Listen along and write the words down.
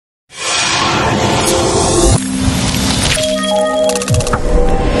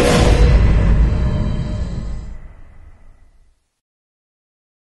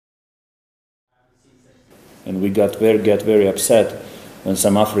and we get very upset when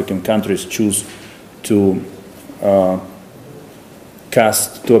some African countries choose to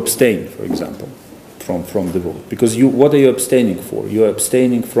abstain, for example, from the vote. Because what are you abstaining for? You are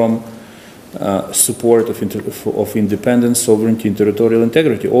abstaining from support of independence, sovereignty, and territorial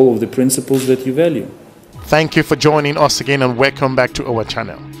integrity, all of the principles that you value. Thank you for joining us again and welcome back to our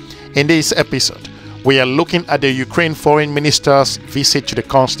channel. In this episode, we are looking at the Ukraine Foreign Minister's visit to the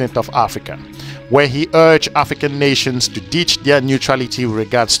continent of Africa, where he urged African nations to ditch their neutrality with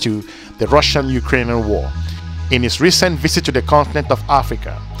regards to the Russian-Ukrainian war. In his recent visit to the continent of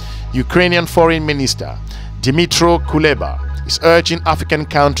Africa, Ukrainian Foreign Minister Dmytro Kuleba is urging African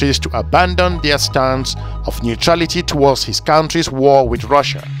countries to abandon their stance of neutrality towards his country's war with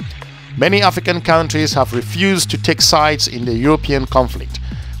Russia. Many African countries have refused to take sides in the European conflict,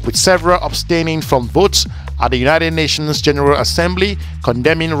 with several abstaining from votes at the United Nations General Assembly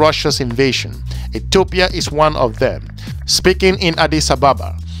condemning Russia's invasion. Ethiopia is one of them. Speaking in Addis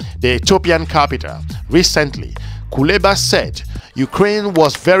Ababa, the Ethiopian capital, recently, Kuleba said Ukraine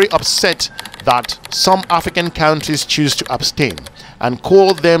was very upset that some African countries choose to abstain and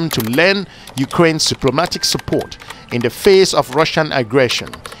called them to lend Ukraine's diplomatic support in the face of Russian aggression.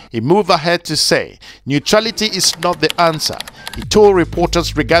 He moved ahead to say neutrality is not the answer. He told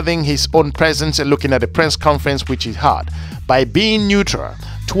reporters regarding his own presence and looking at the press conference which he had, by being neutral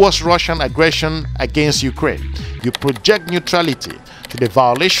towards Russian aggression against Ukraine, you project neutrality to the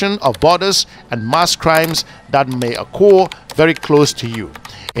violation of borders and mass crimes that may occur very close to you.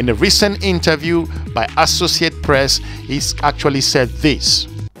 In a recent interview by Associated Press, he actually said this.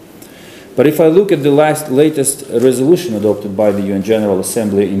 But if I look at the latest resolution adopted by the UN General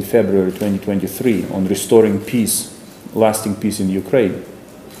Assembly in February 2023 on restoring peace, lasting peace in Ukraine,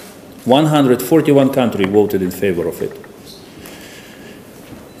 141 countries voted in favor of it.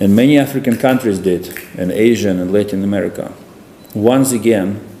 And many African countries did, and Asian and Latin America, once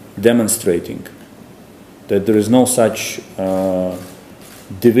again demonstrating that there is no such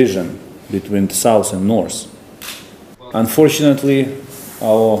division between the South and North. Unfortunately,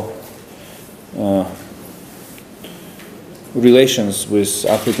 our relations with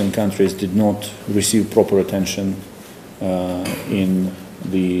African countries did not receive proper attention in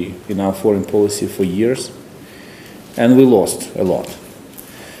our foreign policy for years, and we lost a lot.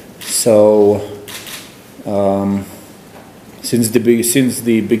 So since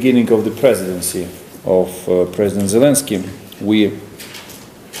the beginning of the presidency of President Zelensky, we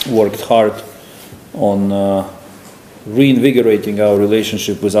worked hard on reinvigorating our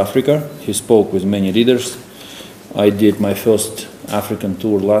relationship with Africa. He spoke with many leaders. I did my first African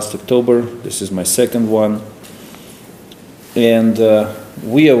tour last October. This is my second one. And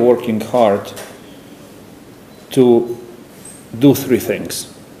we are working hard to do three things.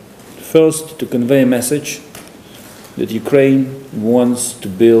 First, to convey a message that Ukraine wants to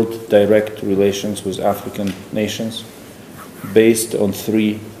build direct relations with African nations based on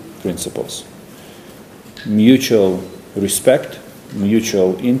three principles: mutual respect,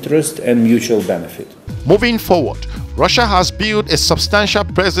 mutual interest, and mutual benefit. Moving forward, Russia has built a substantial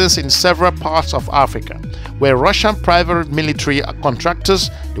presence in several parts of Africa, where Russian private military contractors,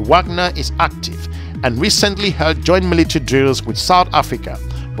 the Wagner, is active, and recently held joint military drills with South Africa.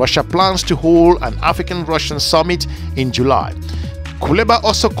 Russia plans to hold an African-Russian summit in July. Kuleba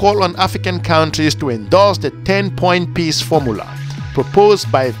also called on African countries to endorse the 10-point peace formula proposed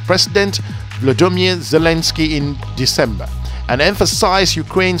by President Volodymyr Zelensky in December, and emphasized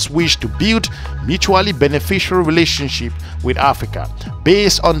Ukraine's wish to build mutually beneficial relationship with Africa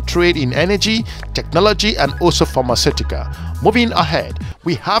based on trade in energy, technology, and also pharmaceutical. Moving ahead,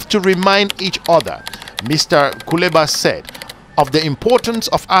 we have to remind each other, Mr. Kuleba said, of the importance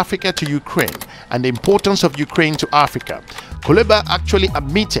of Africa to Ukraine and the importance of Ukraine to Africa. Kuleba actually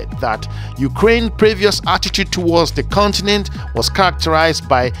admitted that Ukraine's previous attitude towards the continent was characterized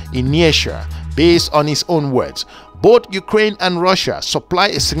by inertia. Based on his own words, both Ukraine and Russia supply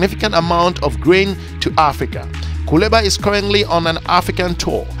a significant amount of grain to Africa. Kuleba is currently on an African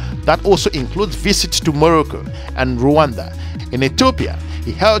tour that also includes visits to Morocco and Rwanda. In Ethiopia,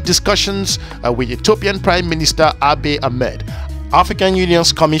 he held discussions with Ethiopian Prime Minister Abiy Ahmed, African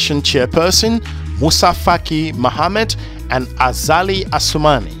Union's Commission Chairperson Musa Faki Mohamed, and Azali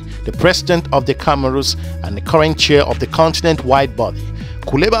Assoumani, the President of the Comoros and the current chair of the continent-wide body.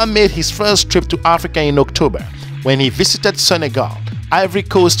 Kuleba made his first trip to Africa in October when he visited Senegal, Ivory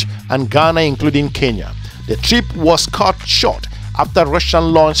Coast, and Ghana, including Kenya. The trip was cut short after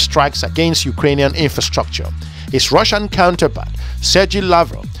Russian launched strikes against Ukrainian infrastructure. His Russian counterpart, Sergey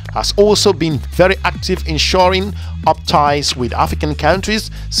Lavrov, has also been very active in shoring up ties with African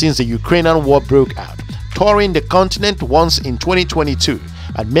countries since the Ukrainian war broke out. touring the continent once in 2022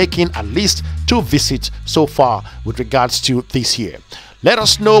 and making at least 2 visits so far with regards to this year. Let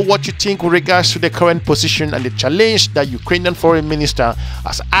us know what you think with regards to the current position and the challenge that Ukrainian Foreign Minister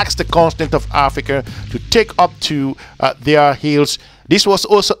has asked the continent of Africa to take up to their heels. This was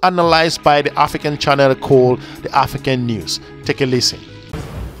also analyzed by the African channel called the africanews. Take a listen.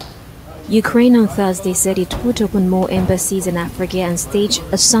 Ukraine on Thursday said it would open more embassies in Africa and stage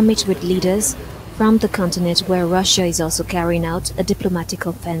a summit with leaders from the continent where Russia is also carrying out a diplomatic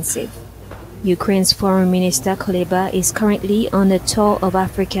offensive. Ukraine's Foreign Minister Kuleba is currently on a tour of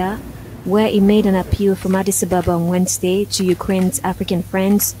Africa, where he made an appeal from Addis Ababa on Wednesday to Ukraine's African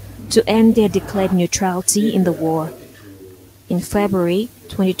friends to end their declared neutrality in the war. In February,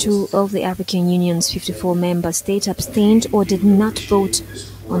 22 of the African Union's 54 member states abstained or did not vote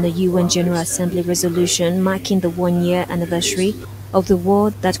on the UN General Assembly resolution marking the 1-year anniversary of the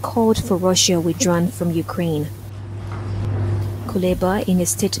war that called for Russia withdrawn from Ukraine. Kuleba, in a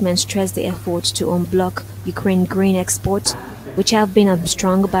statement, stressed the effort to unblock Ukraine grain exports, which have been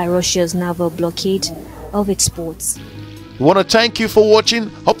hamstrung by Russia's naval blockade of its ports. We want to thank you for watching.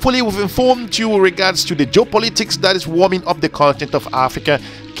 Hopefully we've informed you with regards to the geopolitics that is warming up the continent of Africa.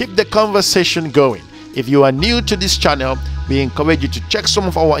 Keep the conversation going. If you are new to this channel, we encourage you to check some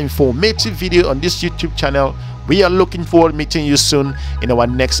of our informative videos on this YouTube channel. We are looking forward to meeting you soon in our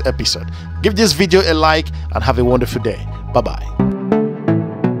next episode. Give this video a like and have a wonderful day. Bye-bye.